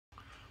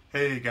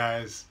Hey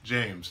guys,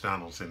 James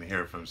Donaldson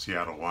here from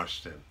Seattle,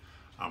 Washington.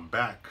 I'm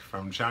back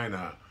from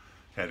China.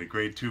 Had a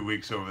great 2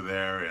 weeks over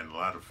there and a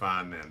lot of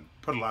fun and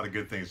put a lot of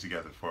good things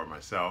together for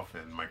myself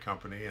and my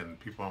company and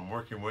people I'm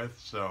working with.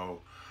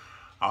 So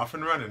off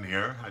and running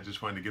here. I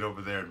just wanted to get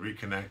over there and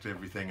reconnect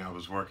everything I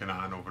was working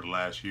on over the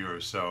last year or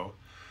so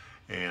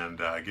and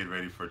get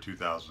ready for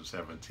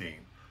 2017.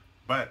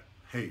 But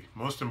hey,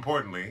 most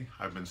importantly,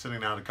 I've been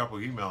sending out a couple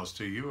emails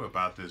to you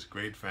about this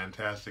great,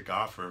 fantastic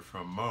offer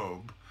from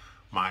Mobe,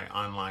 my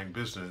online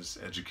business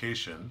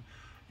education.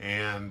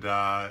 And,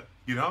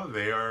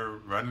 they are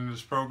running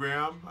this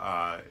program.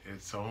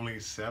 It's only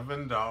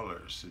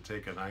 $7 to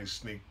take a nice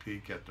sneak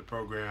peek at the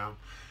program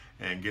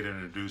and get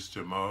introduced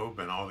to Mobe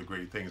and all the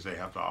great things they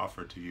have to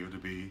offer to you to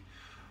be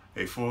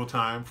a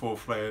full-time,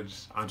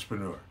 full-fledged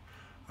entrepreneur.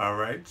 All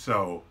right,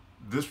 so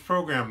this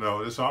program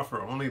though, this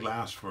offer only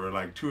lasts for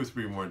like 2 or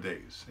 3 more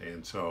days.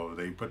 And so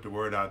they put the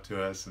word out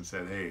to us and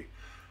said, hey,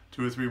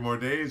 2 or 3 more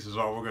days is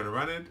all we're going to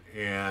run it.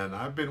 And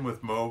I've been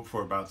with Mobe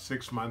for about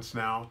 6 months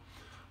now.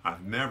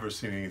 I've never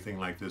seen anything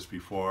like this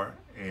before,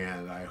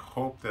 and I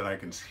hope that I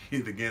can see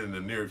it again in the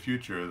near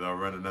future. They'll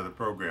run another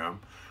program,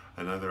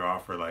 another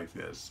offer like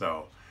this.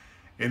 So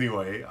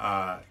anyway,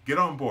 get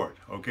on board,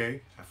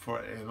 okay?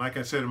 And like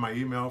I said in my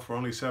email, for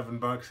only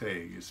 $7,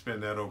 hey, you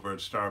spend that over at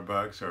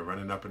Starbucks or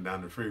running up and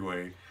down the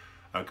freeway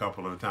a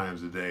couple of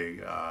times a day,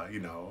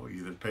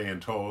 either paying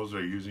tolls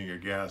or using your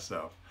gas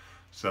up.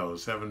 So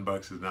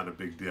 $7 is not a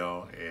big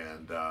deal,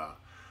 and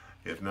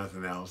if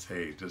nothing else,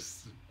 hey,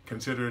 just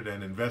consider it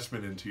an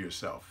investment into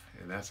yourself.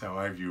 And that's how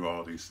I view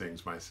all these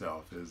things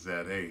myself, is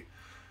that, hey,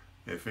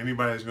 if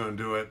anybody's going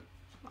to do it,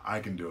 I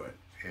can do it.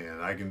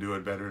 And I can do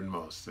it better than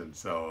most. And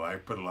so I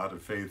put a lot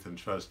of faith and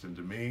trust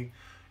into me.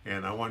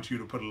 And I want you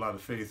to put a lot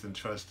of faith and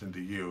trust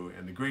into you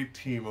and the great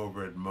team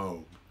over at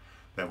Mobe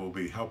that will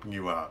be helping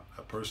you out.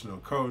 A personal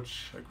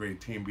coach, a great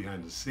team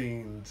behind the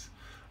scenes,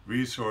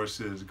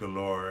 resources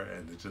galore,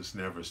 and it just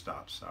never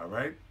stops. All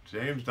right?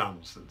 James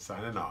Donaldson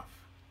signing off.